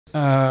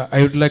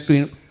I would like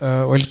to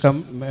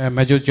welcome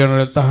Major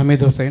General Tahmid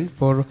Hossain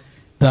for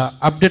the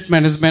update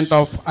management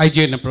of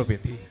IgA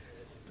nephropathy.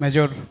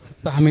 Major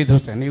Tahmid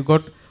Hossain, you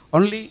got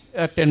only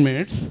 10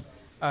 minutes.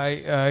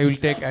 I will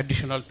take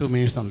additional 2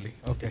 minutes only.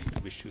 Okay.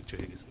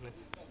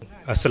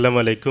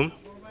 Assalamu alaikum,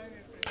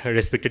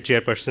 respected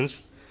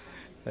chairpersons,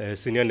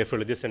 senior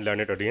nephrologists and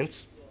learned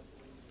audience.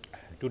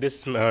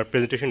 Today's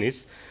presentation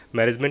is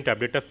management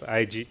update of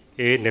IgA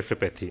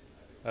nephropathy.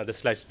 The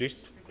slides,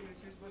 please.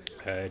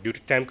 Due to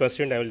time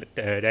constraint, I will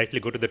directly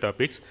go to the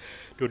topics.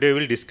 Today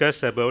we will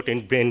discuss about,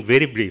 in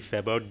very brief,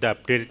 about the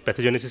updated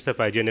pathogenesis of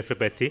IgA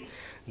nephropathy,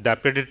 the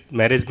updated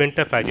management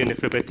of IgA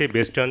nephropathy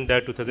based on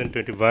the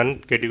 2021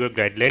 KDIGO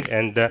guideline,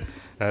 and the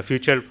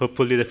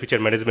hopefully the future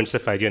managements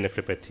of IgA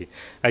nephropathy.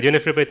 IgA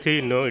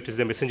nephropathy, it is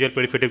the mesangial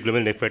proliferative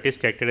glomerular nephritis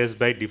characterized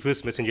by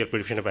diffuse mesangial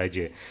proliferation of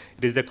IgA.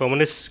 It is the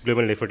commonest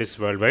glomerular nephritis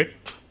worldwide,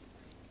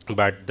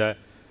 but the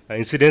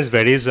incidence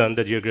varies on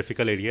the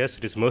geographical areas.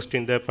 It is most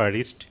in the Far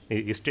East,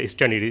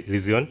 Eastern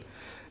region,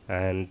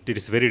 and it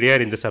is very rare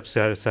in the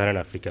sub-Saharan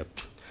Africa.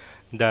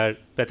 The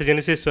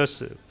pathogenesis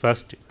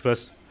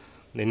was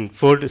in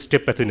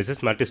 4-step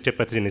pathogenesis, multi-step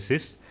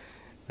pathogenesis.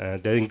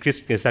 The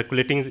increased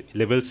circulating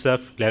levels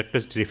of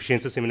galactose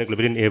deficiency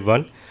immunoglobulin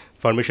A1,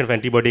 formation of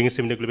antibody against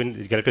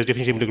galactose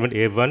deficiency immunoglobulin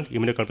A1,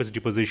 immunocomplex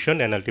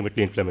deposition, and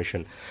ultimately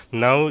inflammation.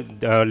 Now,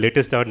 the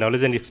latest our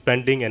knowledge is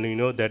expanding, and we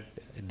know that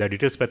the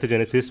detailed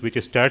pathogenesis,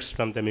 which starts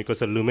from the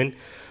mucosal lumen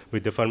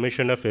with the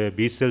formation of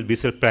B cell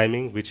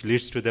priming, which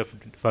leads to the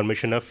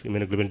formation of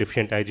immunoglobulin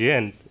deficient IgA,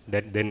 and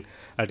that then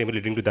ultimately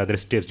leading to the other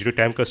steps. Due to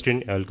time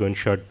constraint, I will go in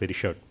short, very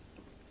short.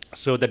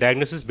 So the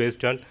diagnosis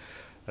based on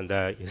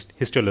the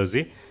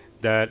histology,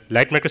 the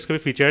light microscopy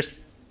features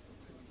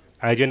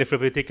IgA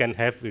nephropathy can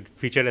have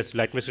featured as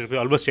light microscopy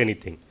almost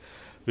anything.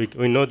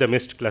 We know the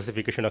MIST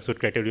classification, Oxford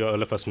criteria,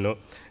 all of us know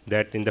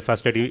that in the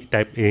first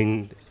type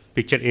in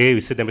picture A,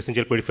 we see the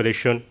mesangial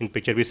proliferation, in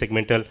picture B,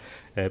 segmental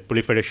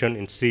proliferation,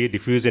 in C,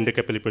 diffuse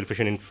intercapillary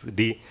proliferation, in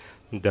D,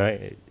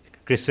 the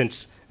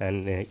crescents,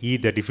 and E,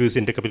 the diffuse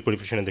intercapillary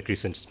proliferation and the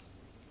crescents.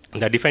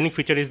 The defining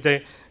feature is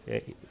the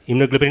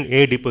immunoglobulin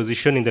A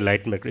deposition in the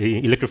light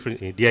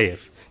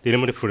DIF, the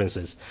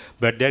immunofluorescence.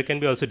 But there can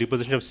be also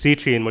deposition of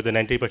C3 in more than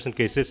 90%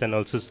 cases, and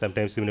also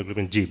sometimes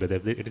immunoglobulin G, but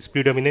it is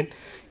predominant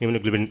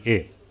immunoglobulin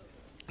A.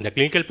 The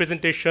clinical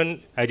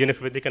presentation, IgA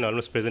nephropathy can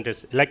almost present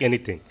as like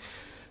anything.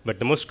 But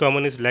the most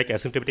common is like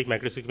asymptomatic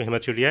macroscopic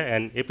hematuria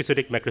and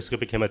episodic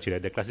macroscopic hematuria,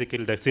 the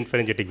classical, the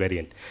synpharyngetic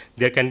variant.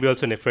 There can be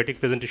also nephrotic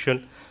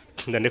presentation,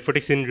 the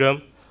nephrotic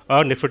syndrome,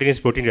 or nephrotic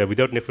proteinuria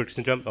without nephrotic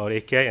syndrome, or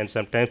AKI, and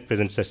sometimes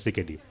presents as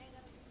CKD.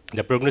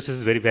 The prognosis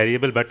is very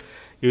variable, but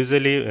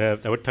usually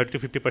about 30 to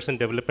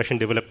 50% patient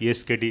develop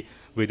ESKD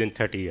within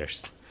 30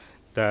 years.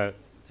 The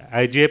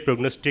IgA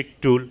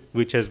prognostic tool,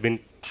 which has been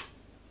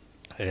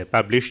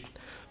published,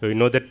 we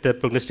know that the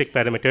prognostic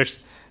parameters,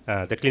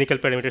 the clinical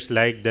parameters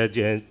like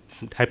the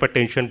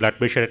hypertension, blood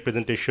pressure at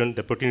presentation,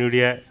 the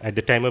proteinuria at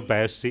the time of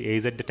biopsy,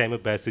 age at the time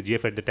of biopsy,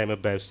 GF at the time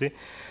of biopsy.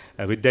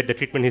 With that, the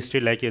treatment history,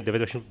 like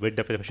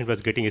the patient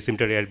was getting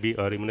asymptomatic ARB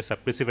or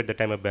immunosuppressive at the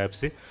time of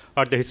biopsy,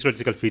 or the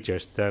histological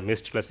features, the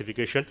MIST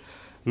classification.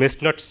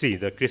 MIST not C,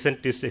 the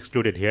crescent is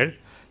excluded here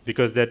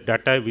because the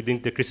data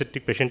within the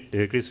crescentic patient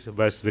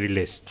was very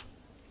less.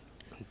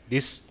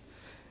 This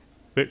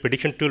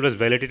prediction tool was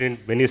validated in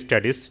many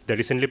studies. The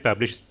recently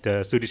published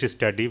Swedish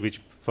study, which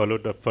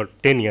followed up for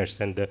 10 years,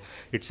 and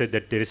it said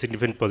that there is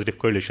significant positive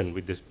correlation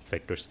with these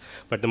factors.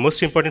 But the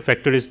most important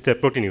factor is the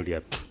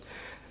proteinuria.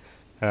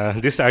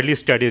 This early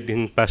study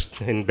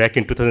back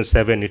in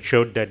 2007, it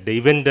showed that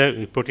even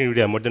the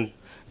proteinuria more than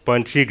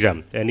 0.3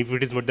 gram, and if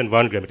it is more than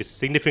 1 gram, it is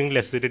significantly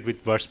associated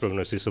with worse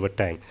prognosis over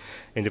time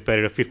in the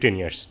period of 15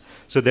 years.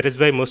 So that is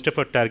why most of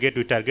our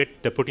we target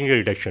the proteinuria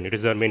reduction. It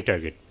is our main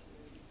target.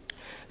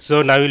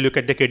 So now we look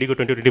at the KDIGO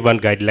 2021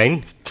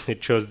 guideline.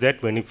 It shows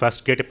that when you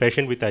first get a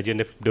patient with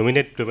IgA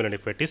dominant glomerular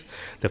nephritis,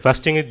 the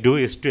first thing you do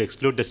is to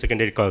exclude the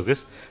secondary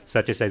causes,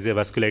 such as IgA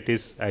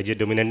vasculitis, IgA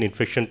dominant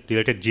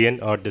infection-related GN,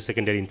 or the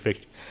secondary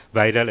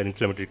viral and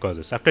inflammatory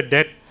causes. After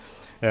that,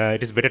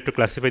 it is better to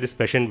classify this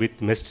patient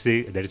with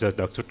MIST-C, that is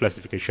the Oxford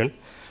classification.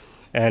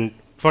 And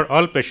for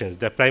all patients,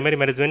 the primary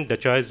management, the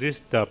choice is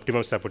the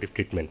optimum supportive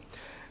treatment.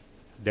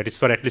 That is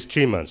for at least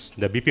 3 months.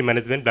 The BP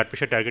management, blood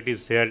pressure target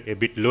is here a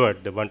bit lower,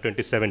 the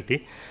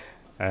 120/70,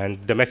 and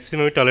the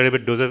maximum tolerable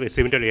dose of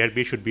asymptomatic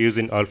ARB should be used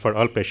for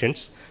all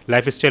patients.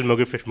 Lifestyle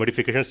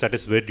modifications such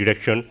as weight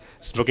reduction,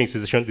 smoking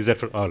cessation, these are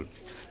for all.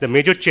 The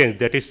major change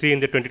that is seen in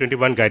the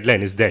 2021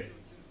 guideline is that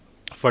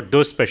for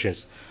those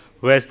patients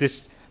who has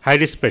this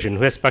high-risk patient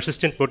who has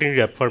persistent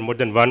proteinuria for more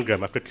than 1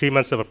 gram after 3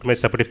 months of optimized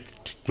supportive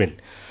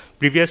treatment,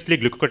 previously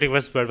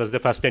glucocorticoid was the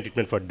first-line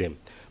treatment for them.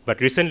 But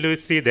recently we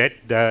see that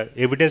the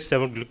evidence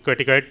about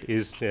glucocorticoid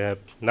is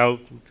now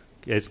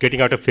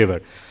getting out of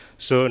favor.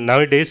 So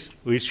nowadays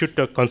we should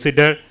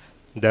consider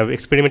the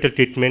experimental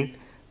treatment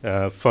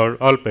for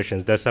all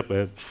patients.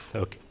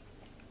 Okay.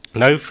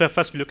 Now if we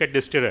first look at the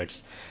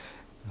steroids.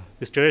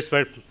 The steroids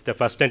were the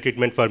first-line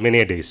treatment for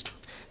many days,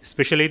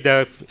 especially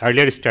the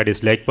earlier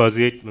studies like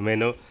POSIT,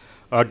 MENO,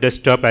 or the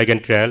stop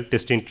eigen trial,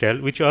 testing trial,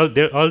 which all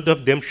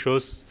of them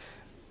shows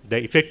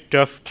the effect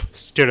of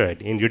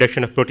steroid in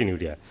reduction of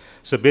proteinuria.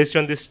 So based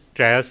on these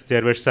trials,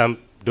 there were some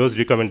dose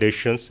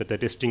recommendations at the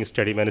testing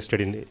study,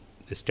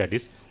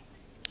 studies.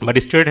 But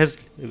steroid has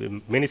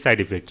many side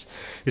effects.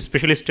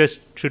 Especially steroids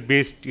should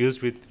be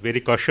used with very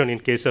caution in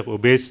case of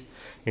obese,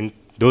 in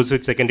those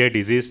with secondary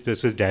disease,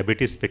 those with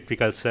diabetes,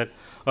 peptic ulcer,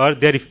 or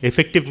their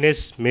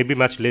effectiveness may be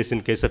much less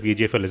in case of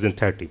EGFR less than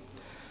 30.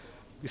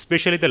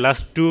 Especially the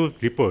last two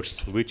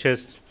reports, which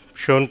has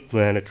shown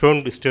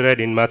steroid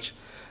in much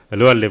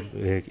lower level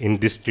in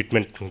this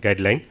treatment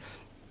guideline.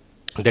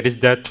 That is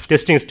the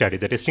testing study.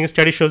 The testing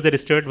study shows that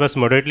steroid was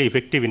moderately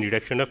effective in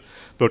reduction of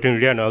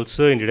proteinuria and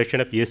also in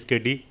reduction of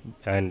ESKD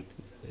and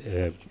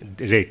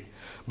rate.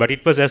 But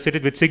it was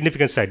associated with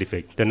significant side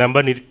effect. The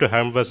number needed to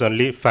harm was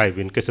only 5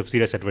 in case of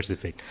serious adverse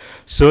effect.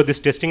 So this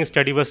testing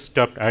study was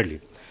stopped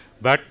early.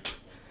 But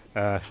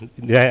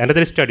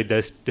another study,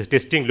 the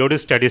testing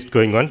low-dose study is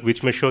going on,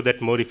 which may show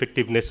that more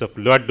effectiveness of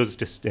lower dose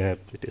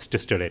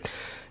testosterone,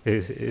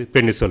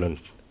 prednisolone,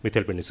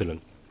 methylprednisolone.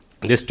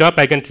 The stop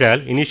eigen trial,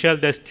 initial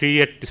the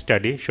 3-year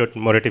study showed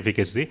moderate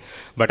efficacy,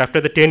 but after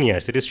the 10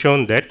 years, it is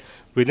shown that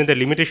within the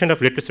limitation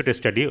of retrospective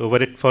study, over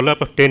a follow-up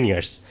of 10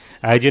 years,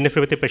 IgA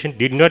nephropathy patient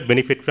did not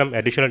benefit from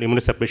additional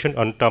immunosuppression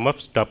on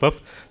top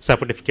of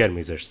supportive care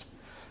measures.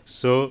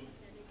 So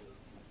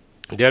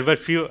there were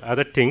few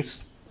other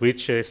things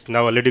which is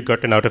now already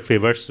gotten out of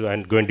favor, so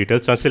and go in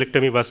detail.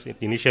 Tonsillectomy was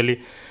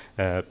initially,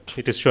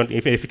 it is shown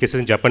efficacy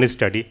in Japanese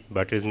study,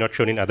 but it is not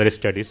shown in other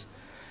studies.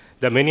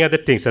 The many other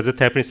things,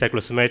 azathioprine,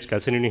 cyclophosphamide,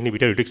 calcineurin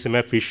inhibitor,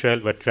 rituximab, fish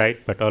oil were tried,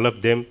 but all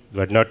of them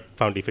were not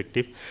found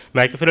effective.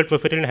 Mycophenolate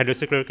mofetil and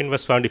hydroxychloroquine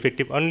was found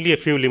effective only a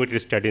few limited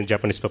studies in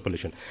Japanese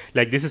population.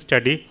 Like this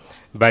study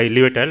by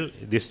Liu et al.,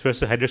 this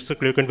was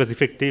hydroxychloroquine was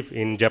effective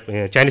in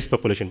Chinese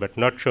population, but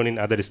not shown in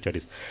other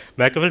studies.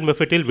 Mycophenolate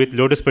mofetil with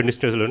low-dose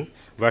prednisolone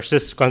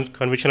versus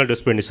conventional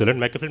dose prednisolone.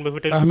 Mycophenolate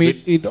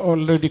mofetil. It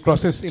already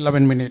crosses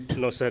 11 minutes.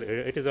 No, sir,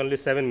 it is only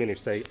 7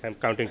 minutes. I am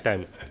counting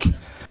time.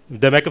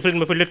 The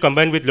mycophenolate mofetil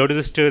combined with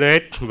low-dose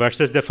steroid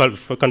versus the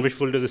conventional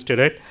full-dose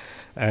steroid,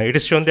 it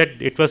is shown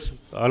that it was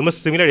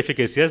almost similar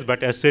efficacious,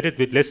 but associated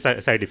with less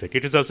side effect.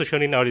 It is also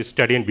shown in our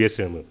study in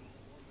BSMO.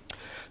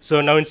 So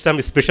now in some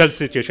special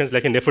situations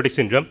like in nephrotic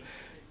syndrome,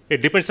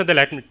 it depends on the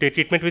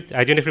treatment with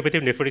IgA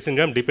nephropathy nephrotic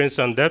syndrome depends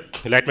on the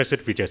Leitner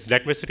features.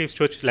 Leitner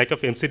shows lack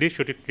of MCD,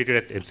 should be treated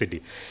at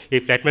MCD.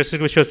 If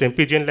Leitner shows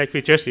MPGN-like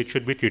features, it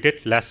should be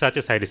treated such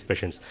as high-risk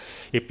patients.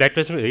 If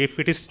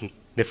it is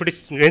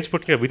nephrotic range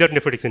proteinuria without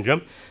nephrotic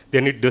syndrome,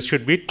 then this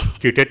should be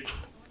treated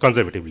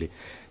conservatively.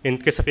 In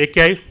case of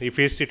AKI, if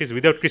it is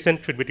without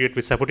crescent, should be treated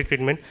with supportive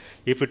treatment.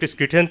 If it is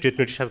crescent,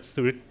 treatment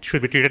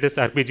should be treated as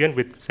RPGN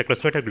with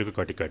cyclophosphamide or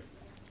glucocorticoid.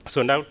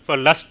 So now for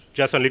last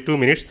just only 2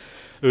 minutes,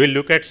 we will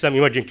look at some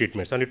emerging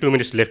treatments. Only 2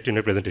 minutes left in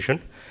the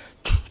presentation.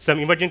 Some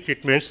emerging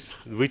treatments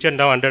which are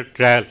now under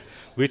trial,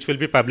 which will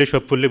be published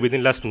hopefully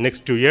within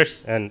next 2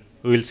 years, and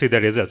we will see the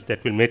results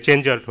that may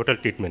change our total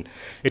treatment.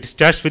 It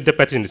starts with the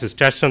pathogenesis, it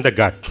starts from the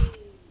gut.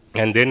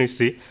 And then we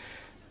see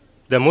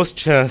the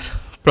most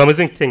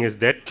promising thing is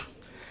that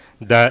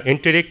the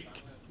enteric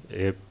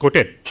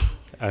coated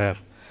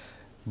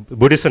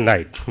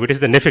budesonide, which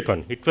is the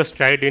Nefecon. It was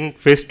tried in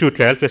phase 2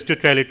 trial. Phase 2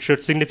 trial, it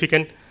showed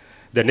significant,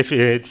 the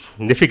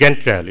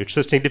Nefigant trial, it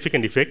shows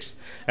significant effects,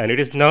 and it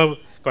is now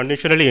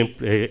conditionally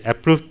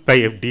approved by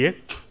FDA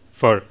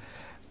for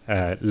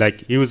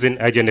like use in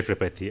IgA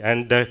nephropathy.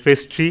 And the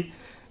phase 3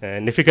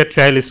 Nefigant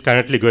trial is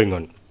currently going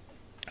on.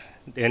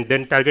 And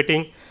then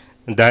targeting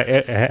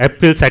the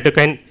April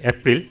cytokine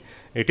April,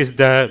 it is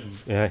the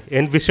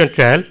Envision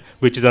trial,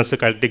 which is also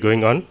currently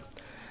going on.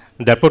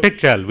 The Protect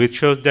trial, which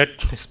shows that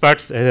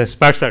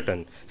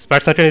Sparsentan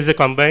is a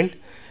combined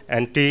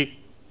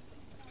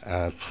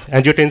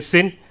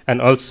anti-angiotensin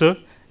and also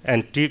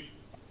due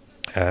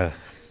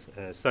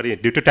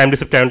to time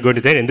receptor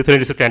antagonist, endothelin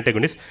receptor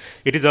antagonist,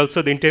 it is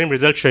also the interim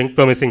result showing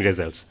promising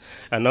results.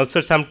 And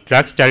also some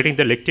drugs targeting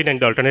the lectin and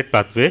the alternate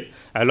pathway.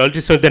 I will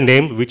already show the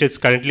name, which is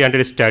currently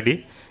under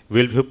study.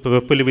 Will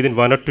hopefully within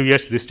 1 or 2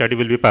 years, this study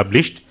will be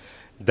published.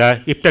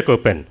 The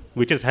iptacopan,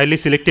 which is highly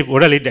selective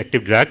orally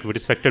active drug, which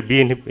is factor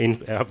B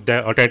of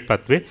the alternate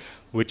pathway,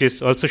 which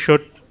is also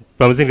showed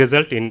promising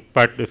result in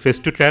phase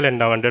 2 trial and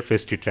now under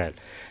phase 3 trial.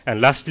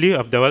 And lastly,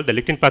 of the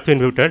lectin pathway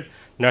inhibitor,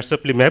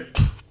 narsoplimab,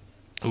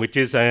 which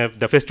is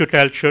the phase 2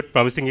 trial showed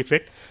promising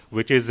effect,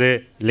 which is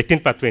a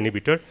lectin pathway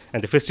inhibitor,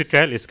 and the phase 3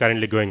 trial is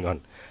currently going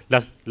on.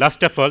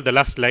 Last of all, the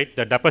last slide,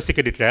 the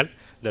DAPA-CKD trial.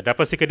 The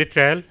DAPA-CKD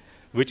trial,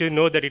 which we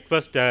know that it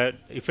was the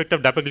effect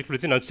of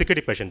dapagliflozin on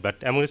CKD patients, but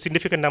among a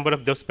significant number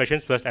of those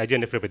patients was IgA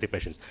nephropathy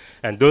patients.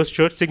 And those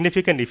showed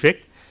significant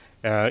effect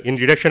in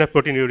reduction of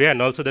proteinuria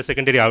and also the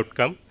secondary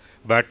outcome,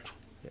 but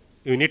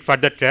you need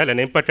further trial, and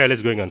EMPA trial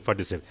is going on for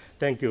this.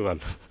 Thank you all.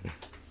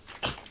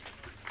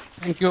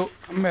 Thank you,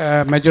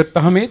 Major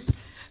Tahmid.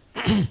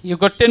 You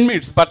got 10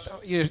 minutes,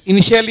 but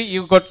initially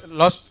you got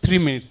lost 3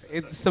 minutes.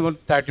 It's about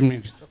 30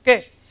 minutes,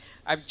 okay?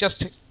 I've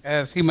just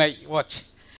see my watch.